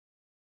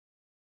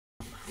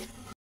I'm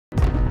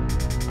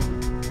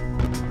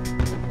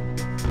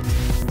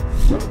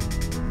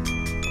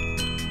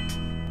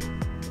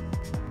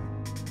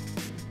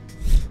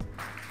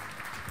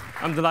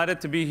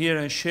delighted to be here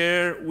and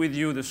share with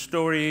you the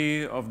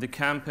story of the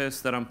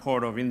campus that I'm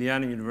part of,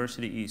 Indiana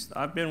University East.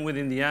 I've been with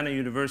Indiana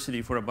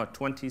University for about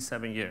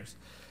 27 years.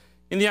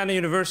 Indiana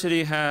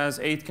University has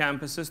 8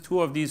 campuses.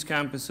 2 of these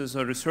campuses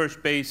are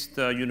research-based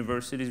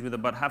universities with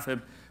about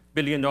 $500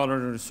 million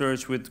in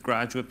research with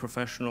graduate,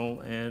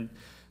 professional, and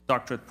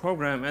doctorate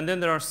program. And then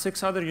there are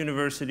 6 other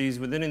universities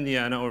within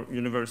Indiana or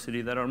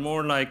University that are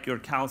more like your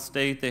Cal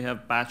State. They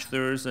have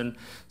bachelor's and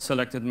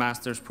selected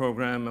master's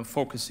program and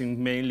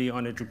focusing mainly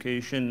on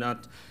education,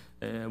 not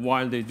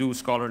while they do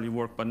scholarly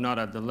work, but not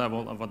at the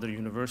level of other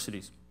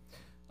universities.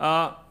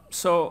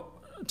 So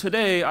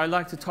today, I'd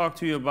like to talk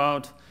to you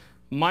about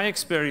my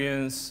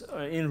experience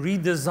in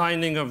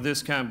redesigning of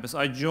this campus.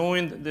 I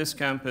joined this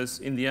campus,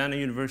 Indiana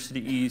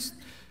University East,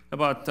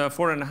 about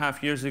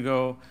 4.5 years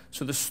ago.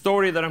 So the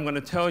story that I'm going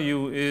to tell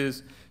you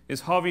is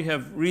how we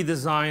have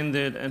redesigned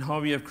it and how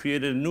we have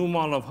created a new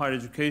model of higher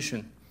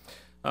education.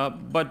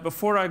 But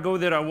before I go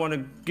there, I want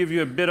to give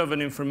you a bit of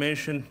an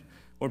information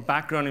or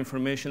background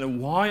information of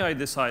why I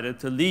decided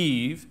to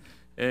leave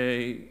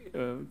a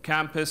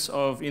campus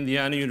of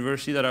Indiana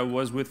University that I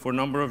was with for a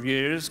number of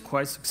years,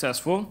 quite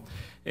successful,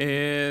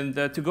 and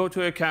to go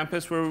to a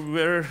campus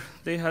where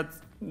they had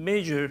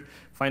major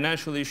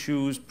financial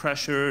issues,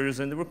 pressures,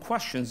 and there were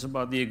questions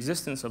about the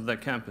existence of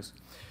that campus.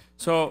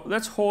 So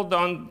let's hold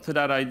on to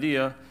that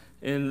idea,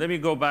 and let me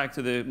go back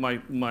to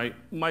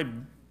my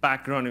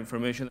background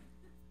information.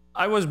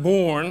 I was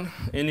born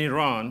in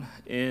Iran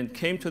and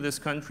came to this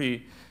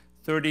country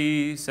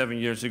 37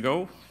 years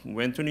ago,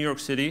 went to New York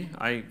City.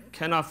 I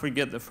cannot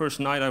forget the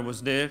first night I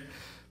was there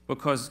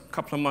because a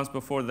couple of months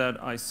before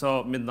that I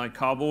saw Midnight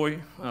Cowboy.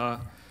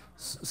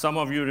 Some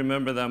of you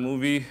remember that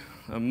movie.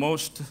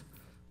 Most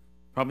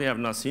probably have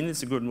not seen it.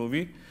 It's a good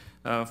movie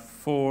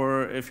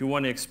if you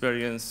want to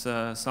experience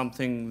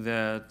something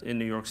that in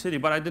New York City.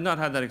 But I did not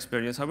have that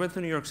experience. I went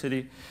to New York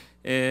City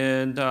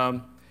and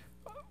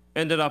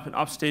ended up in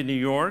upstate New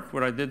York,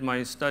 where I did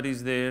my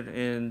studies there.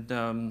 And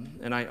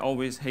I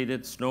always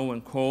hated snow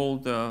and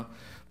cold,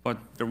 but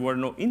there were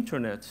no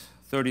internet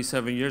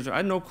 37 years ago. I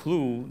had no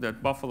clue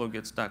that Buffalo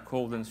gets that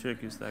cold and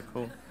Syracuse that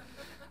cold.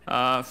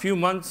 A few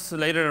months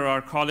later,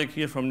 our colleague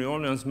here from New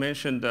Orleans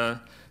mentioned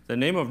the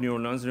name of New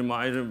Orleans.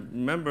 I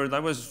remembered I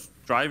was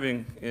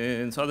driving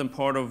in southern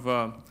part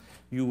of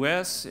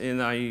US,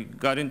 and I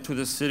got into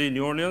the city,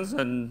 New Orleans,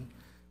 and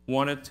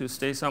wanted to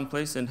stay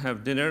someplace and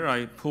have dinner.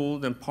 I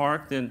pulled and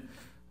parked, and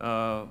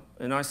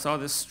I saw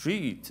this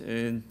street,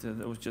 and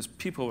there was just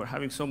people were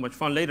having so much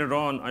fun. Later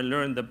on, I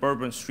learned that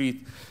Bourbon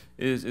Street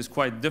is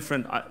quite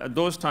different. At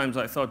those times,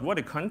 I thought, what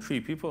a country.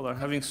 People are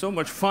having so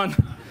much fun.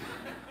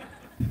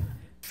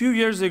 A few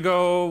years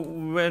ago,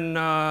 when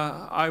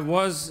I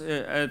was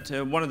at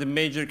one of the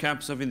major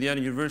campuses of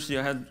Indiana University,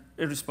 I had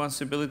a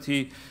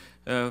responsibility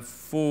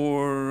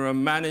for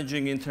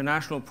managing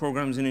international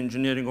programs in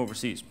engineering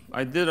overseas.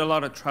 I did a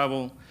lot of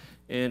travel,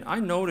 and I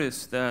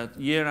noticed that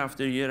year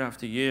after year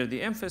after year,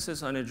 the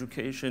emphasis on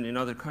education in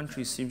other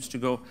countries seems to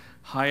go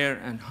higher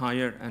and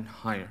higher and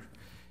higher.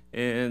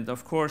 And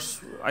of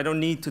course, I don't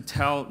need to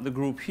tell the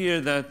group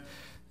here that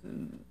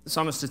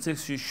some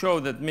statistics show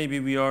that maybe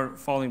we are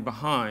falling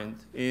behind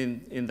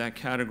in that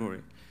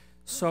category.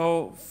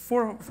 So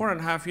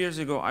 4.5 years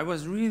ago, I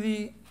was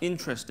really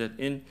interested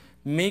in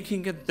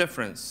making a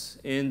difference,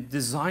 in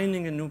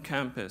designing a new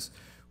campus,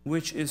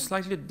 which is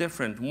slightly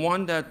different.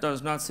 One that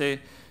does not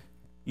say,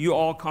 you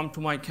all come to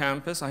my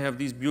campus, I have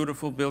these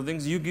beautiful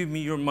buildings, you give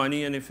me your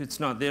money, and if it's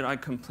not there, I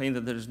complain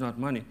that there is not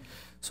money.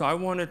 So I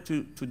wanted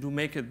to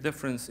make a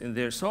difference in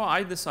there. So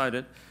I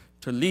decided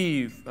to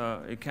leave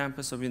a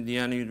campus of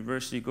Indiana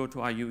University, go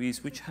to IU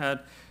East, which had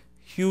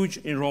huge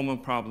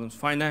enrollment problems,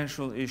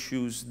 financial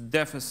issues,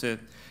 deficit,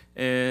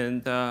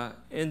 and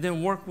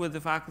then work with the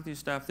faculty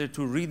staff there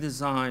to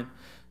redesign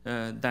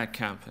that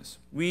campus.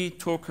 We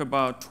took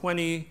about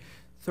 20,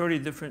 30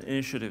 different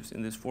initiatives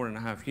in this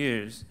 4.5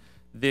 years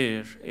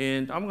there,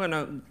 and I'm going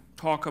to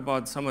talk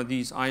about some of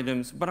these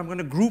items, but I'm going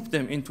to group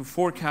them into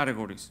 4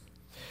 categories.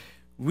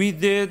 We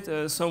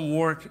did some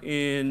work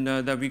in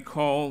that we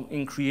call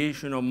in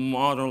creation a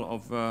model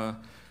of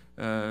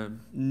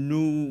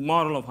new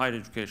model of higher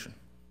education.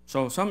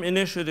 So some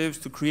initiatives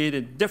to create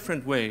a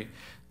different way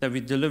that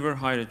we deliver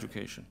higher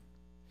education.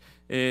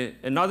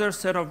 Another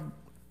set of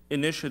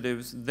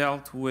initiatives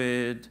dealt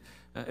with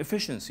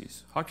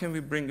efficiencies. How can we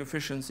bring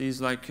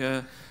efficiencies like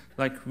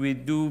we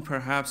do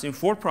perhaps in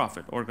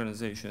for-profit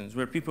organizations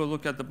where people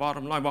look at the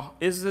bottom line? Well,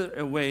 is there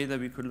a way that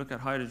we could look at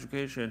higher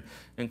education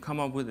and come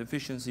up with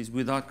efficiencies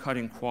without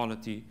cutting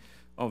quality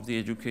of the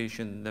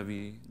education that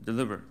we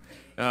deliver?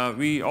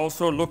 We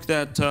also looked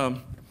at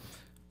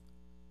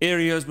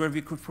areas where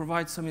we could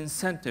provide some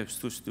incentives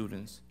to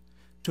students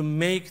to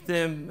make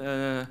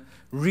them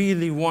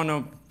really want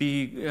to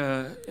be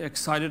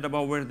excited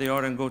about where they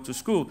are and go to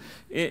school.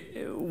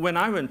 When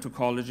I went to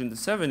college in the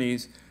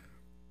 70s,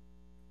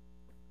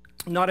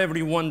 not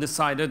everyone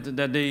decided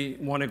that they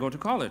want to go to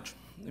college.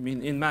 I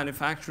mean, in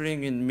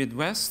manufacturing in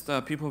Midwest,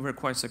 people were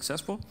quite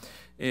successful.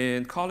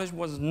 And college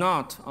was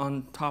not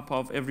on top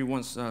of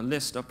everyone's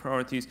list of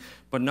priorities.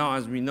 But now,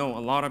 as we know, a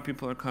lot of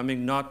people are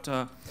coming, not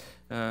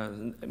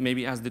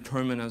maybe as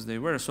determined as they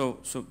were. So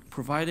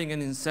providing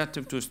an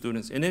incentive to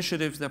students,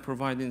 initiatives that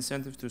provide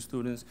incentives to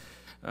students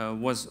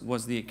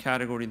was the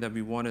category that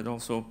we wanted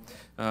also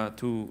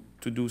to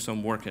do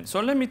some work in. So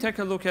let me take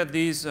a look at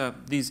these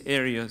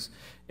areas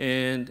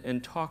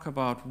and talk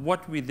about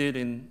what we did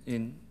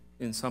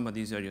in some of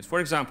these areas.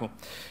 For example,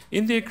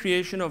 in the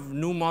creation of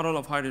new model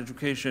of higher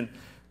education,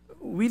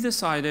 we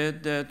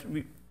decided that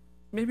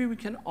maybe we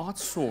can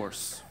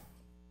outsource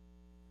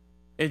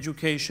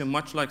education,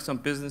 much like some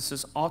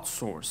businesses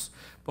outsource,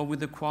 but with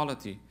the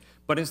quality.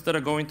 But instead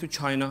of going to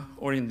China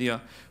or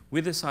India,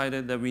 we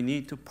decided that we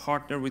need to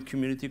partner with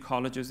community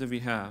colleges that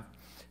we have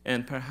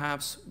and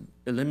perhaps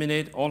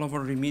eliminate all of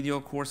our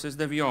remedial courses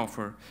that we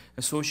offer,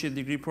 associate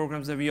degree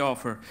programs that we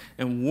offer,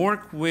 and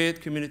work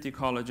with community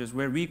colleges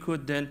where we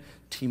could then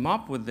team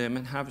up with them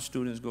and have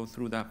students go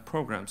through that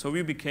program. So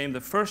we became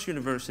the first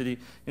university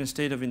in the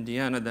state of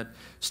Indiana that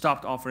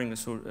stopped offering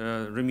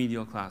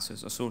remedial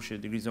classes,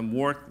 associate degrees, and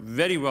worked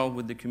very well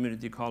with the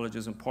community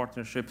colleges in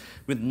partnership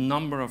with a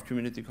number of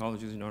community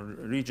colleges in our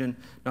region,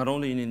 not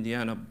only in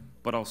Indiana,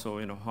 but also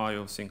in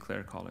Ohio,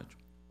 Sinclair College.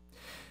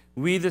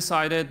 We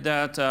decided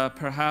that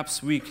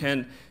perhaps we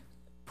can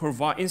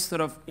provide, instead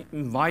of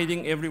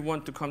inviting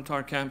everyone to come to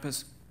our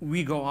campus,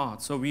 we go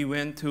out. So we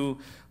went to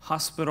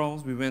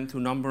hospitals, we went to a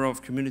number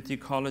of community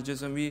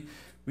colleges, and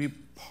we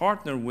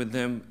partner with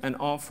them and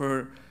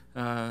offer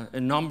a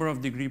number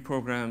of degree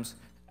programs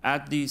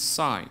at these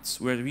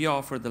sites where we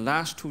offer the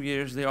last 2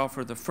 years, they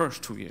offer the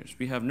first 2 years.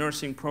 We have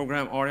nursing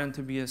program, RN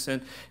to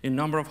BSN, in a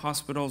number of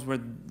hospitals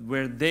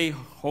where they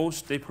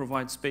host, they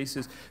provide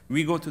spaces.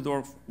 We go to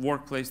their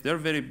workplace, they're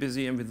very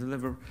busy, and we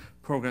deliver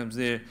programs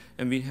there.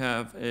 And we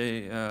have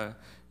a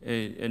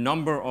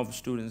number of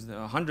students,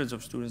 hundreds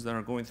of students that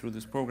are going through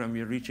this program.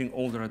 We are reaching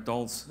older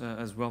adults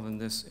as well in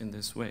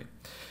this way.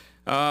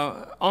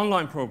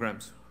 Online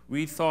programs.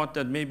 We thought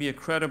that maybe a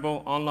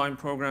credible online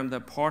program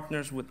that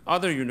partners with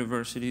other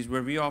universities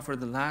where we offer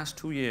the last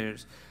 2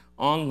 years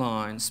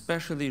online,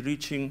 especially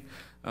reaching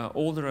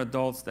older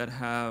adults that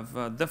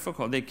have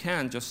difficult, they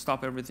can't just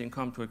stop everything,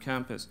 come to a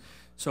campus.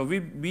 So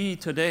we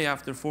today,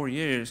 after 4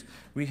 years,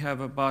 we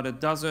have about a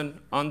dozen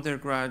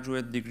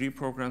undergraduate degree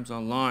programs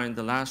online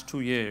the last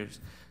 2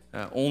 years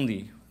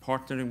only,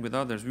 partnering with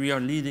others. We are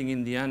leading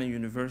Indiana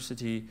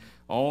University,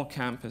 all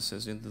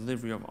campuses in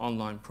delivery of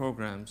online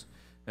programs.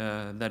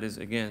 That is,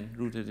 again,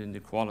 rooted in the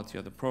quality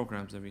of the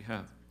programs that we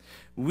have.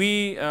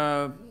 We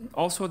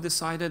also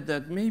decided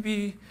that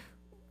maybe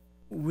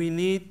we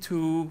need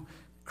to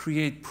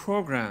create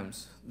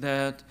programs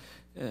that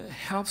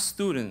help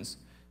students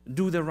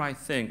do the right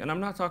thing. And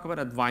I'm not talking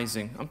about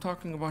advising. I'm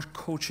talking about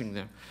coaching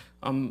them.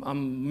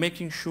 I'm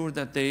making sure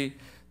that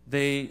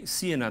they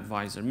see an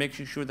advisor,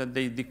 making sure that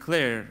they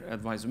declare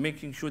advisor,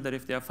 making sure that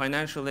if they have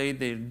financial aid,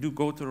 they do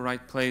go to the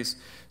right place.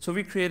 So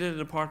we created a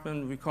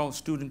department we call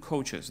student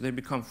coaches. They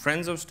become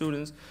friends of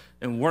students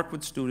and work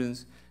with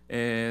students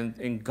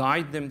and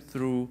guide them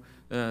through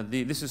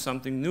this is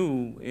something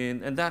new,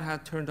 and that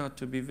had turned out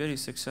to be very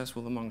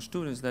successful among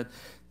students, that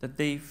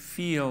they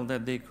feel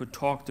that they could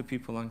talk to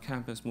people on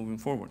campus moving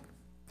forward.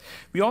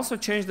 We also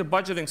changed the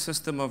budgeting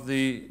system of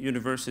the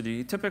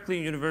university. Typically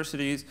in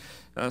universities,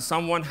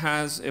 someone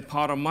has a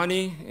pot of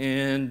money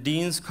and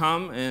deans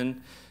come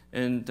and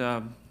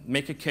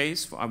make a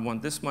case, I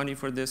want this money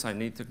for this, I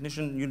need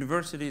technicians.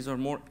 Universities are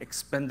more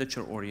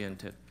expenditure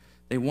oriented.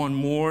 They want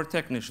more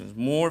technicians,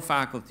 more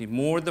faculty,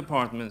 more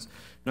departments.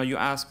 Now you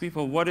ask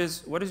people, what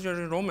is your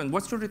enrollment?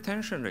 What's your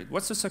retention rate?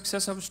 What's the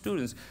success of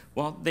students?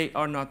 Well, they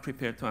are not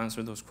prepared to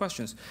answer those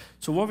questions.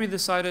 So what we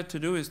decided to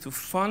do is to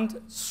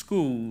fund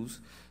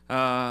schools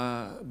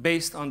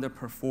based on their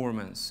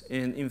performance.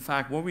 And in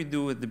fact, what we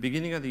do at the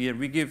beginning of the year,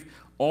 we give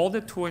all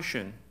the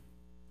tuition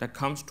that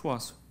comes to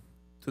us,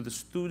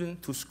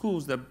 to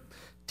schools that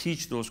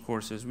teach those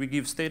courses. We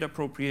give state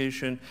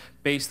appropriation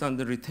based on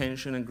the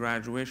retention and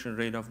graduation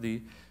rate of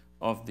the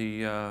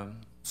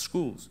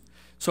schools.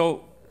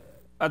 So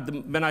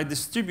when I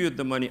distribute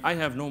the money, I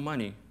have no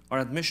money. Our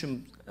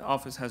admission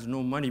office has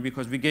no money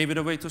because we gave it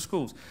away to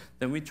schools.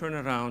 Then we turn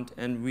around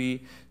and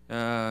we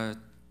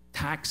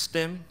tax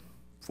them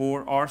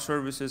for our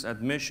services,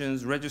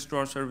 admissions,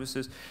 registrar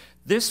services.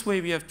 This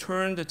way we have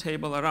turned the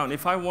table around.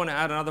 If I want to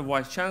add another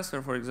vice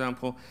chancellor, for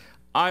example,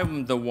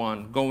 I'm the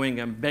one going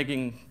and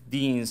begging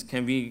deans,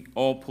 can we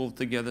all pull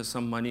together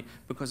some money,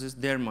 because it's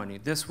their money.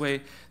 This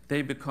way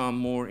they become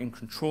more in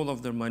control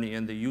of their money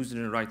and they use it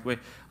in the right way.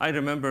 I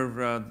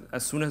remember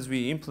as soon as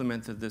we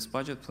implemented this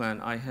budget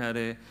plan, I had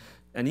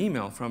an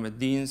email from a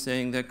dean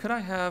saying that, could I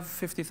have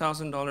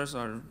 $50,000?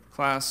 Our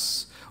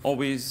class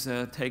always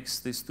takes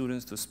the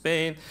students to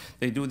Spain.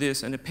 They do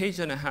this, and a page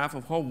and a half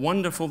of how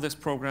wonderful this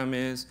program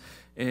is,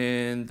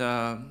 and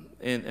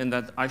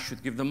that I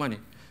should give the money.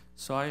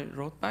 So I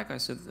wrote back, I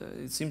said,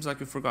 it seems like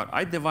you forgot.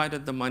 I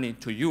divided the money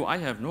to you. I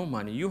have no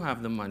money. You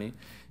have the money.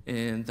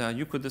 And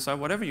you could decide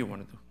whatever you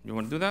want to do. You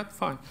want to do that?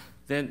 Fine.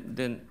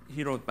 Then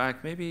he wrote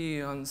back,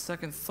 maybe on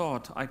second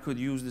thought, I could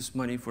use this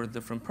money for a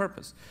different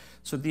purpose.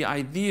 So the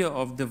idea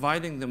of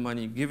dividing the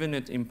money, giving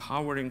it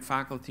empowering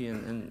faculty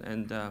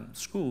and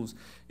schools,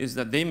 is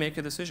that they make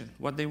a decision,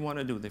 what they want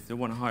to do. If they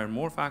want to hire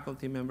more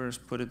faculty members,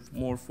 put it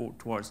more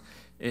towards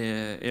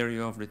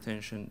area of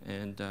retention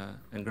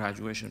and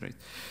graduation rate.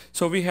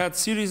 So we had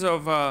series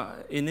of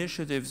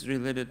initiatives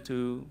related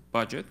to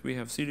budget. We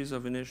have series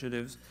of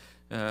initiatives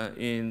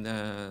in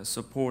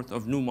support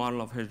of new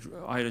model of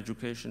higher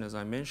education, as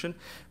I mentioned.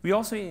 We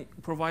also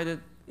provided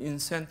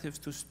incentives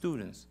to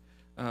students.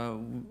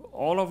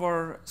 All of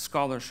our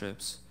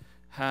scholarships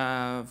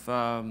have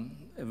a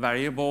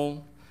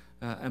variable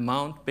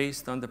amount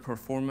based on the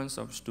performance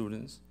of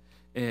students.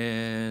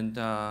 And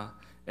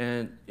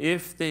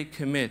if they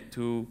commit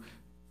to,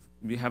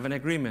 we have an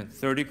agreement,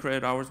 30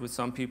 credit hours with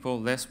some people,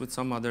 less with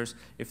some others.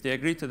 If they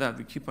agree to that,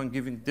 we keep on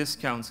giving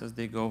discounts as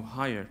they go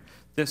higher.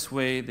 This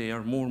way, they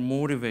are more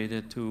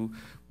motivated to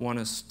want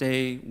to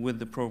stay with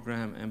the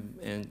program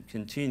and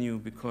continue,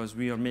 because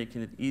we are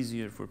making it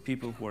easier for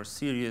people who are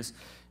serious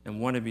and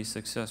want to be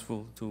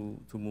successful to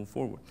move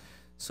forward.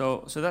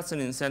 So that's an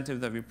incentive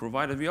that we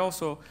provided. We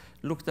also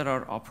looked at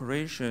our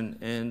operation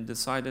and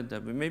decided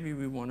that maybe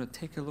we want to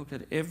take a look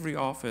at every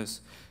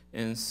office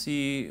and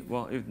see,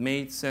 well, it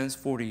made sense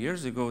 40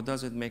 years ago,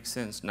 does it make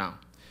sense now?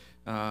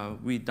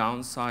 We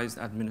downsized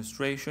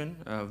administration,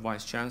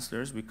 vice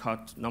chancellors, we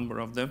cut a number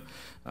of them.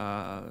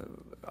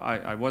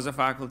 I was a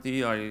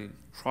faculty, I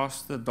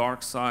crossed the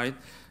dark side,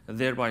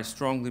 thereby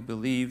strongly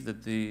believe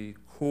that the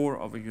core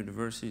of a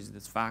university is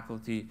this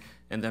faculty,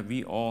 and that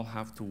we all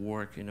have to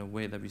work in a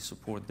way that we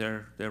support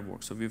their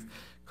work. So we've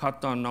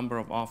cut down a number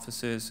of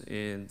offices,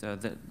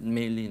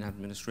 mainly in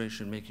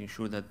administration, making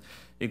sure that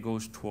it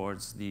goes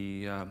towards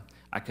the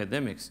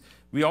academics.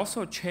 We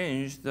also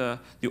changed the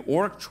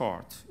org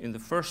chart in the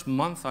first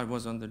month I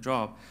was on the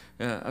job.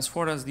 As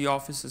far as the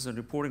offices and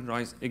reporting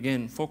rights,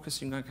 again,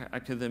 focusing on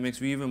academics,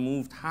 we even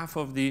moved half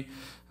of the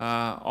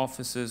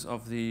offices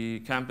of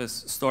the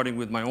campus, starting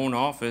with my own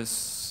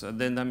office.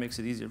 Then that makes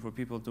it easier for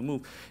people to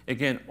move.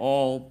 Again,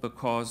 all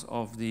because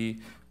of the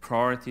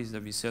priorities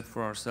that we set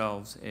for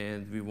ourselves,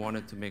 and we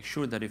wanted to make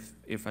sure that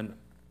if an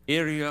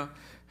area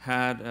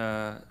had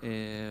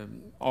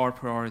our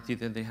priority,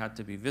 then they had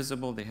to be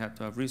visible, they had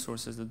to have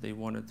resources that they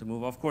wanted to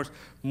move. Of course,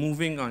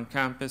 moving on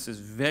campus is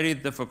very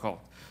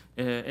difficult.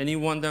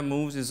 Anyone that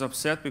moves is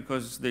upset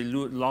because they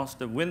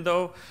lost a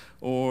window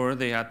or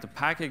they had to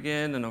pack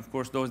again, and of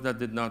course those that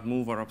did not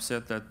move are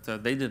upset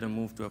that they didn't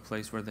move to a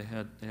place where they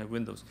had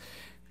windows.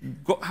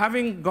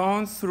 Having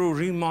gone through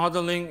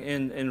remodeling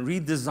and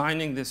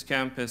redesigning this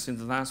campus in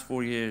the last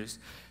 4 years,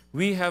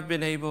 we have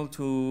been able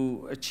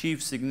to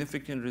achieve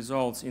significant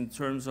results in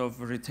terms of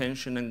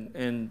retention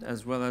and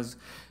as well as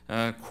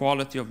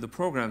quality of the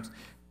programs.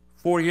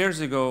 4 years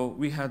ago,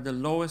 we had the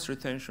lowest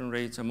retention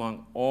rates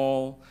among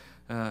all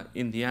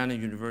Indiana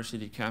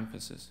University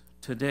campuses.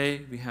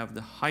 Today, we have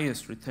the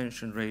highest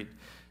retention rate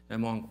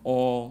among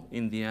all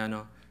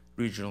Indiana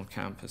regional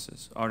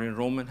campuses. Our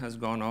enrollment has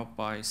gone up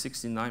by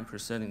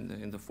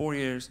 69% in the 4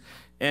 years,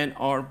 and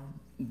our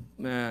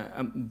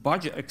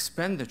budget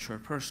expenditure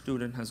per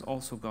student has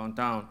also gone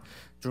down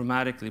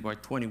dramatically by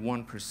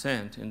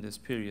 21% in this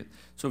period.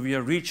 So we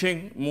are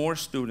reaching more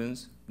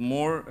students,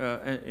 more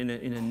in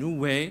a new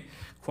way,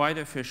 quite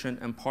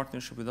efficient, and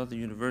partnership with other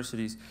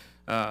universities.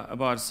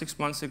 About 6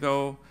 months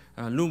ago,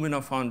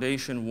 Lumina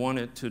Foundation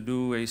wanted to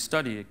do a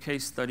study, a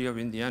case study of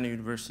Indiana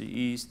University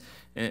East,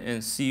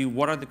 and see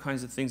what are the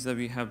kinds of things that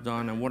we have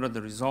done and what are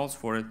the results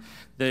for it.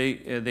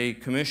 They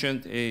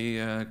commissioned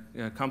a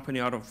company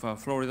out of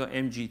Florida,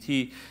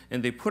 MGT,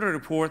 and they put a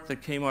report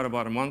that came out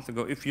about a month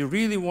ago. If you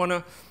really want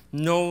to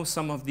know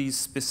some of these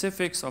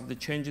specifics of the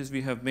changes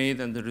we have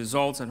made and the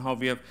results and how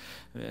we have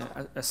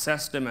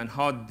assessed them and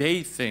how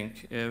they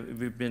think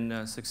we've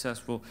been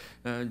successful,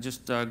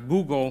 just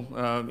Google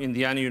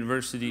Indiana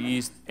University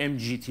East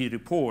MGT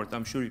report.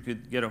 I'm sure you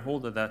could get a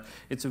hold of that.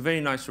 It's a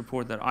very nice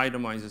report that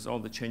itemizes all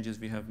the changes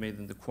we have made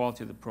and the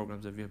quality of the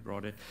programs that we have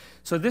brought in.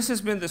 So this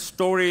has been the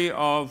story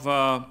of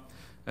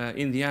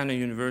Indiana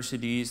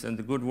University East and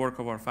the good work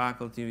of our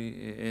faculty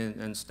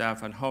and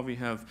staff, and how we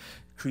have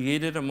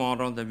created a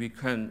model that we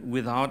can,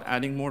 without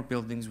adding more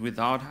buildings,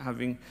 without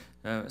having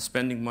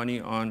spending money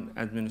on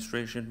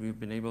administration, we've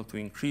been able to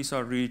increase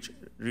our reach,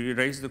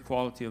 raise the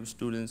quality of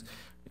students,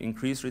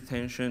 increase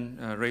retention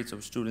rates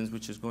of students,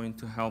 which is going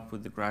to help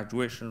with the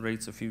graduation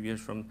rates a few years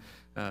from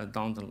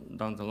down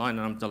the line.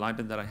 And I'm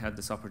delighted that I had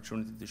this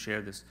opportunity to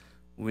share this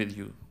with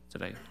you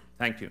today.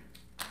 Thank you.